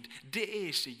nåtid. Det er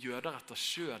ikke jøder etter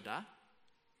skjødet,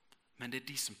 men det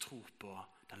er de som tror på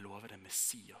den lovede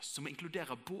Messias, som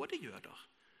inkluderer både jøder,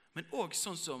 men også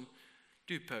sånn som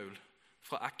du, Paul,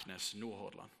 fra Eknes,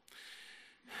 Nordhordland.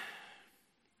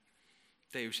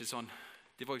 Det er jo ikke sånn,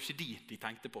 det var jo ikke de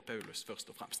tenkte på Paulus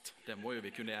først og fremst. Det må jo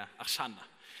vi kunne erkjenne.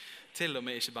 Til og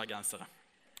med ikke bergensere.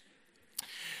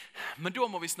 Men da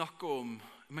må vi snakke om,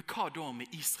 men hva da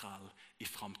med Israel i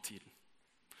fremtiden?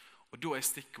 Og da er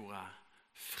stikkordet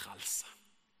frelse.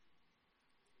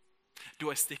 Da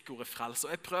er stikkordet frelse.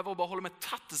 Og jeg prøver å bare holde meg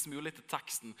tettest mulig til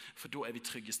teksten, for da er vi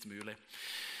tryggest mulig.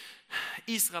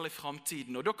 Israel i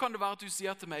fremtiden. Og da kan det være at du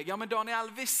sier til meg, ja, men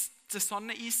Daniel, hvis det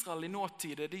sanne Israel i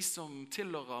nåtid er de som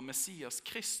tilhører Messias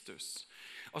Kristus,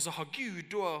 altså har Gud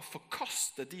da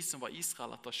forkastet de som var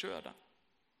Israel etter skjødet?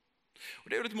 Og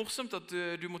det er jo litt morsomt at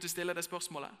du måtte stille det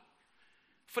spørsmålet.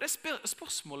 For det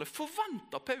spørsmålet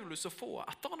forventer Paulus å få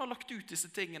etter han har lagt ut disse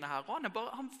tingene her. Og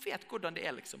han vet hvordan det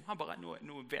er liksom. Han bare,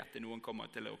 nå vet det noen kommer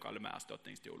til å kalle meg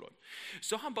erstatningsteolog.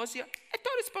 Så han bare sier, jeg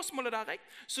tar det spørsmålet der, jeg.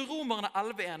 Så Romerne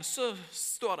 11,1, så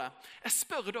står det, jeg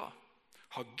spør da,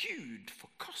 Har Gud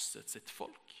forkastet sitt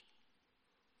folk?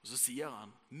 Og så sier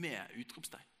han med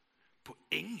utropstegn, på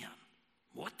ingen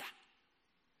måte.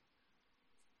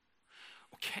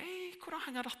 Ok, hvordan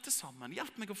henger dette sammen?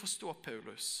 Hjelp meg å forstå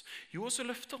Paulus. Jo, så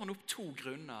løfter han opp 2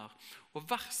 grunner. Og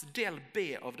del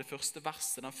B av det første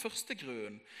verset, den første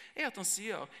grunnen, at han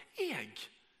sier, jeg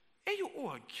jo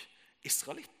også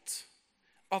israelitt,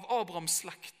 av Abrahams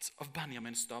slekt, av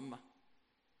Benjamins stamme.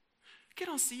 Hva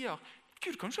det han sier?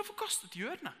 Gud kan ikke ha forkastet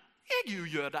jødene. Jeg jo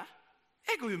jøde.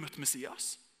 Jeg har jo møtt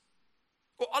Messias.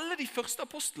 Og alle de første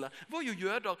apostlene var jo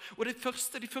jøder, og de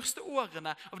første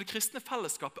årene av det kristne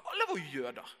fellesskapet, alle var jo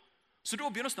jøder. Så da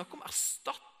begynner han å snakke om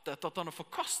erstattet, at han har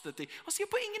forkastet dem. Han sier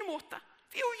på ingen måte,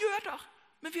 vi er jo jøder,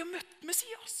 men vi har møtt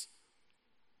Messias.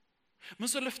 Men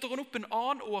så løfter han opp en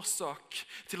annen årsak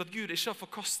til at Gud ikke har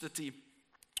forkastet dem.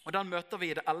 Og den møter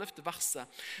vi i det 11. verset.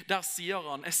 Der sier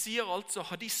han, jeg sier altså,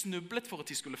 har de snublet for at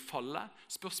de skulle falle?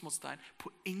 Spørsmålstegn,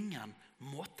 på ingen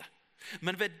måte.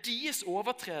 Men ved deres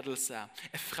overtredelse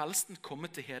frelsen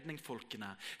kommet til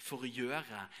hedningfolkene for å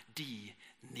gjøre de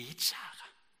nidkjære.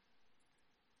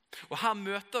 Og her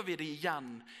møter vi det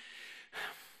igjen.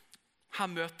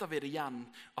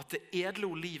 At det edle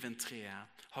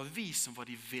oliventreet har vi som var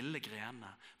de ville grenene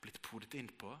blitt podet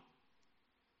inn på.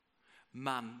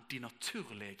 Men de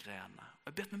naturlige grenene, og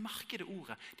jeg bet meg merke i det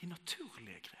ordet, de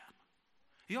naturlige grenene.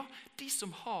 Ja, de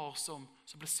som har, som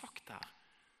ble sagt her,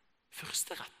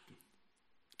 førsteretten.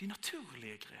 De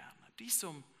naturlige grenene, de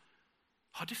som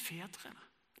hadde fedrene,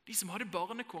 de som hadde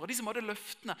barnekåret, de som hadde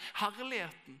løftene,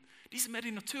 herligheten. De som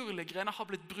de naturlige grenene har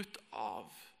blitt brutt av.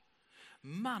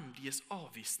 Men deres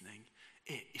avvisning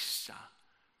ikke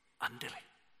endelig.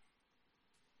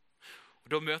 Og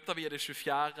da møter vi i det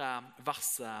 24.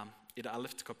 verset i det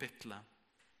 11. kapittelet.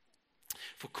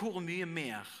 For hvor mye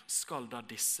mer skal da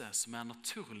disse som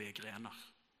naturlige grener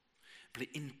bli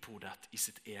innpodet i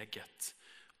sitt eget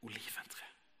oliventre?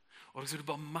 Og så du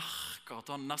bare merker at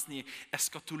han nesten i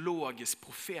eskatologisk,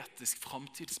 profetisk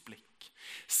framtidsblikk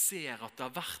ser at det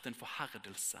har vært en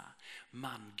forherdelse,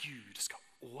 men Gud skal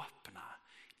åpne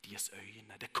deres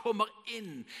øyne. Det kommer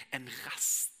inn en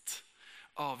rest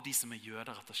av de som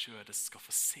jøder etter kjødet skal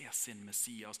få se sin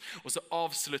Messias. Og så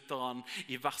avslutter han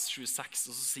i vers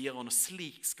 26, og så sier han, og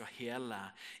slik skal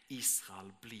hele Israel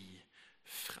bli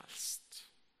frelst.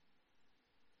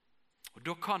 Og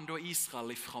da kan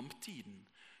Israel i framtiden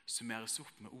summeres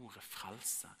opp med ordet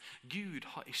frelse. Gud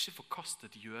har ikke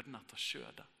forkastet jødene etter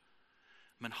kjødet,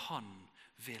 men han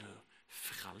vil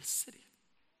frelse dem.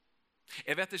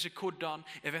 Jeg vet ikke hvordan,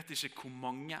 jeg vet ikke hvor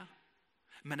mange,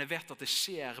 men jeg vet at det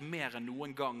skjer mer enn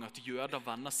noen gang at jøder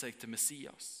vender seg til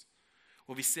Messias.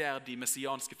 Og vi ser de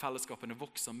messianske fellesskapene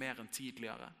vokser mer enn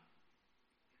tidligere.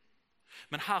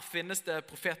 Men her finnes det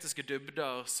profetiske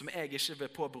dybder som jeg ikke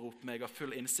vil påberope meg av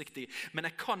full innsikt i. Men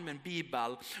jeg kan min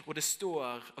Bibel, og det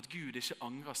står at Gud ikke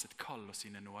angrer sitt kall og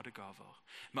sine nådegaver.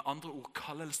 Med andre ord,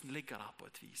 kallelsen ligger der på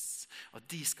et vis. At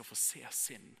de skal få se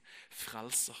sin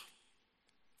frelser.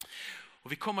 Og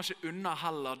vi kommer ikke unna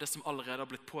heller det som allerede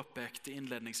har blitt påpekt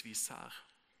innledningsvis her.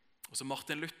 Og som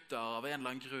Martin Luther av en eller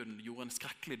annen grunn gjorde en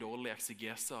skrekkelig dårlig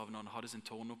eksegese av når han hadde sin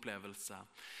tårnopplevelse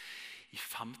i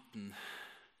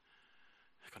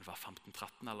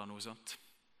 1513 eller noe sånt.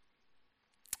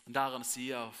 Der han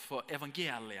sier, for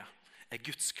evangeliet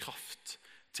Guds kraft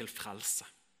til frelse.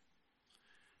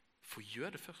 For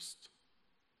jøde først,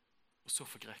 og så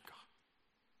for greker.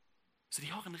 Så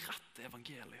de har en rett til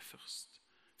evangeliet først.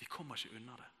 Vi kommer ikke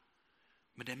unna det.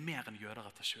 Men det mer enn jøder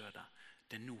etter kjødet.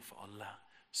 Det nå for alle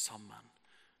sammen.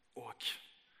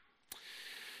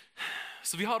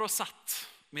 Så vi har da sett,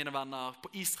 mine venner,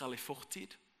 på Israel i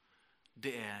fortid.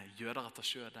 Det jøder etter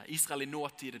kjødet. Israel i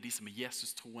nåtid de som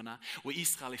Jesus troende. Og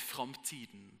Israel i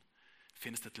framtiden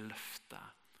finnes det et løfte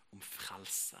om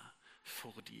frelse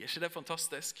for de. Ikke det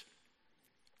fantastisk?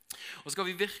 Og skal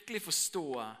vi virkelig forstå.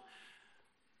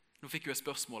 Nå fikk jeg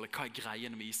spørsmålet, hva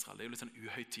greien med Israel? Det jo litt sånn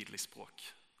uhøytidelig språk.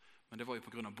 Men det var jo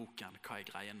på grunn av boken, hva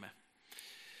greien med.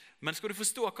 Men skal du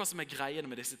forstå hva som greien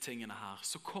med disse tingene her,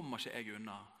 så kommer ikke jeg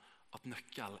unna at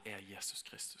nøkkelen Jesus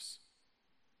Kristus.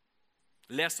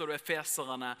 Leser du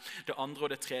Efeserne, det 2. og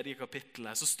det 3.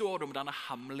 kapittelet, så står det om denne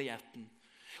hemmeligheten,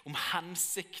 om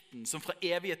hensikten som fra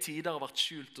evige tider har vært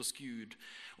skjult hos Gud,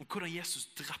 om hvordan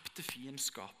Jesus drepte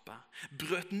fiendskapet,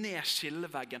 brøt ned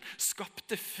skilleveggen,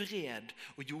 skapte fred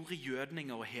og gjorde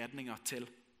jødninger og hedninger til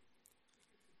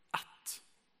ett.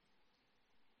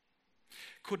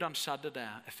 Hvordan skjedde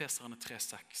det? Efeserne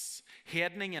 3,6.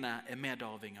 Hedningene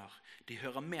medarvinger, de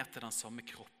hører med til den samme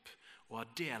kropp og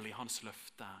har del i hans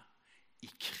løfte i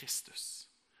Kristus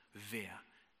ved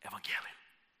evangeliet.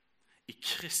 i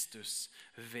Kristus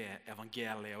ved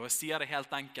evangeliet. Og jeg sier det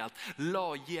helt enkelt, la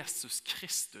Jesus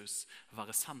Kristus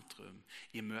være sentrum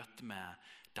i møte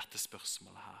med dette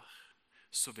spørsmålet her.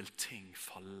 Så vil ting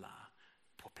falle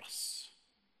på plass.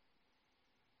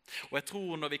 Og jeg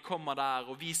tror når vi kommer der,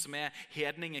 og vi som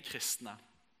hedningekristne,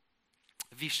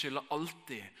 vi skylder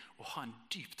alltid å ha en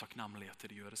dyp takknemlighet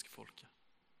til det jødiske folket.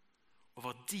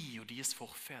 Over at de og deres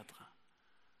forfedre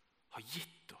har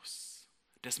gitt oss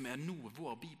det som nå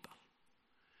vår Bibel,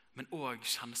 men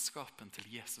også kjennskapen til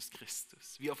Jesus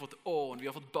Kristus. Vi har fått ånd, vi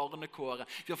har fått barnekåre,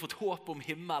 vi har fått håp om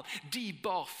himmel. De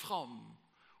bar fram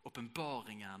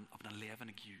åpenbaringen av den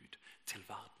levende Gud til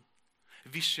verden.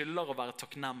 Vi skylder å være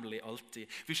takknemlige alltid.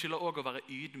 Vi skylder også å være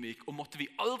ydmyk, og måtte vi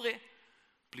aldri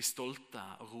bli stolte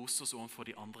og rose oss overfor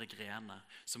de andre greiene.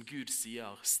 Som Gud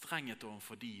sier, strenghet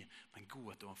overfor de, men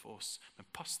godhet overfor oss. Men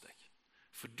pass deg,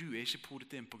 for du ikke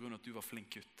podet inn på grunn av at du var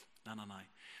flink gutt. Nei.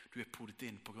 Du podet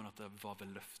inn på grunn av at det var ved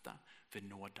løfte, ved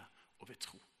nåde og ved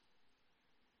tro.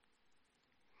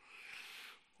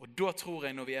 Og da tror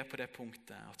jeg, når vi på det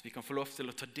punktet, at vi kan få lov til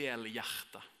å ta del i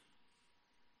hjertet.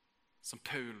 Som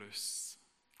Paulus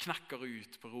knekker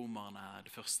ut på romerne, det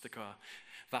første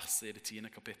verset i det 10.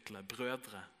 kapittelet.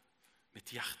 Brødre, mitt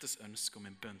hjertes ønske om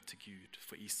en bønn til Gud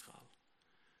for Israel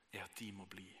at de må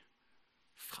bli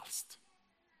frelst.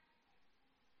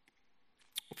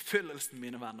 Oppfyllelsen,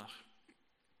 mine venner,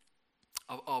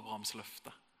 av Abrahams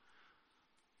løfte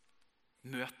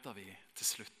møter vi til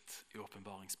slutt i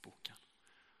åpenbaringsboken.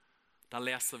 Der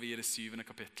leser vi i det 7.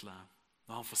 kapittelet,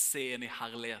 når han får se inn i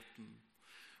herligheten,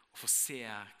 og få se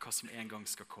hva som en gang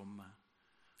skal komme.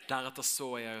 Deretter så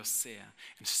jeg å se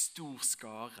en stor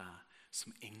skare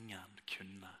som ingen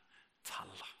kunne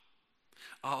telle.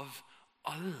 Av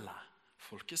alle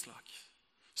folkeslag,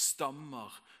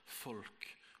 stammer, folk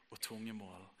og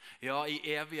tungemål. Ja, i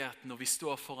evigheten når vi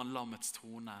står foran lammets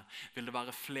trone, vil det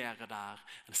være flere der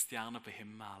enn stjerner på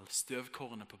himmel,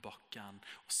 støvkornene på bakken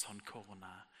og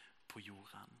sandkornene på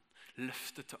jorden.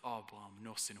 Løftet til Abraham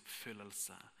når sin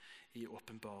oppfyllelse i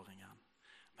åpenbaringen.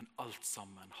 Men alt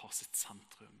sammen har sitt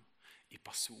sentrum i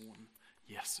personen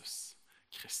Jesus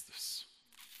Kristus.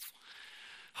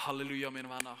 Halleluja,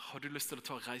 mine venner. Har du lyst til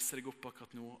å reise deg opp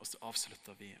akkurat nå, og så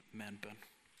avslutter vi med en bønn.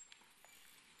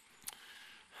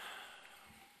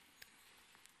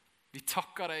 Vi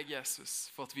takker deg, Jesus,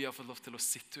 for at vi har fått lov til å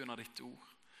sitte under ditt ord.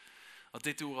 At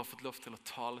ditt ord har fått lov til å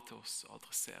tale til oss og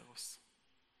adressere oss.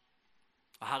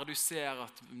 Og Herre, du ser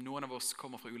at noen av oss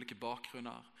kommer fra ulike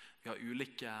bakgrunner. Vi har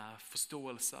ulike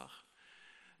forståelser.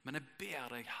 Men jeg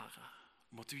ber deg, Herre,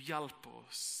 om at du hjelper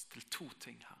oss til 2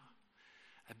 ting, Herre.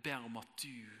 Jeg ber om at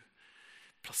du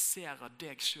plasserer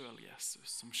deg selv,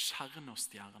 Jesus, som stjerne og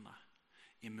stjerne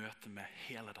i møte med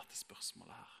hele dette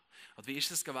spørsmålet her. At vi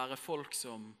ikke skal være folk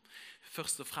som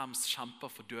først og fremst kjemper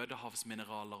for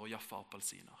dødehavsmineraler og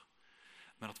Jaffa-appelsiner,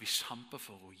 men at vi kjemper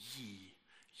for å gi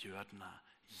jødene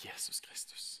Jesus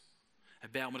Kristus.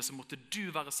 Jeg ber om det, så måtte du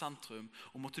være sentrum,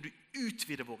 og måtte du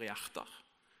utvide våre hjerter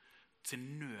til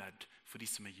nød for de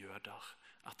som jøder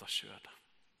etter kjødet.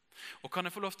 Og kan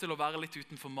jeg få lov til å være litt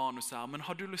utenfor manus her, men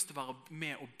har du lyst til å være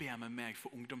med og be med meg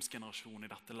for ungdomsgenerasjonen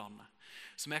i dette landet,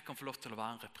 som jeg kan få lov til å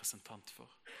være en representant for?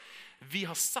 Vi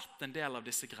har sett en del av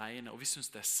disse greiene, og vi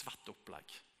synes det svett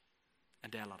opplegg,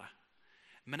 en del av det.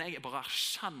 Men jeg bare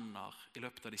erkjenner i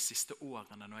løpet av de siste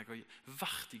årene, når jeg har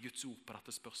vært i Guds ord på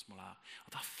dette spørsmålet her,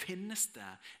 at her finnes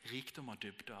det rikdom og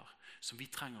dybder som vi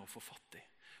trenger å få fatt i.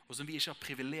 Og som vi ikke har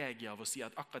privilegier av å si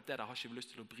at akkurat det der har ikke vi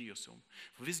lyst til å bry oss om.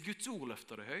 For hvis Guds ord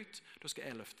løfter det høyt, da skal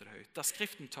jeg løfte det høyt. Der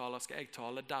Skriften taler, skal jeg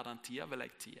tale. Der den tier, vil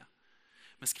jeg tie.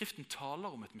 Men Skriften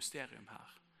taler om et mysterium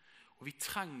her. Og vi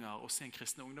trenger å se en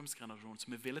kristne ungdomsgenerasjon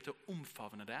som villig til å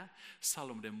omfavne det,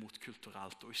 selv om det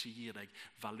motkulturelt og ikke gir deg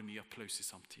veldig mye applaus i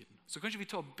samtiden. Så kanskje vi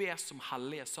tar og be som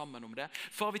hellige sammen om det.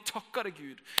 Far, vi takker deg,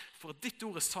 Gud, for at ditt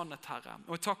ord sannhet, Herre.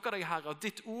 Og jeg takker deg, Herre, at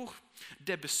ditt ord,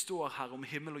 det består, Herre, om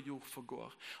himmel og jord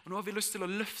forgår. Og nå har vi lyst til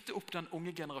å løfte opp den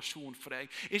unge generasjonen for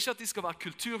deg. Ikke at de skal være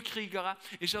kulturkrigere,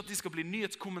 ikke at de skal bli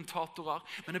nyhetskommentatorer,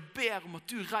 men jeg ber om at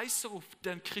du reiser opp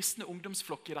den kristne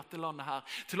ungdomsflokk i dette landet her,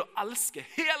 til å elske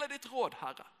hele ditt råd,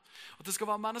 Herre. At det skal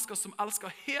være mennesker som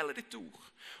elsker hele ditt ord,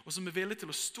 og som villige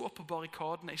til å stå på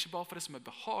barrikadene, ikke bare for det som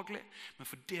behagelig, men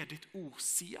for det ditt ord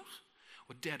sier,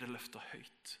 og det løfter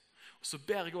høyt. Og så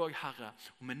ber jeg også, Herre,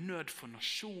 om en nød for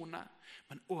nasjoner,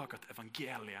 men også at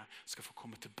evangeliet skal få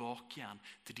komme tilbake igjen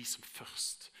til de som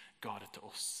først ga det til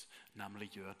oss, nemlig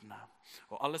jødene.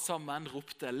 Og alle sammen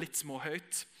ropte litt små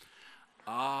høyt.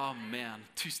 Amen.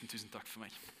 Tusen takk for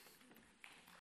meg.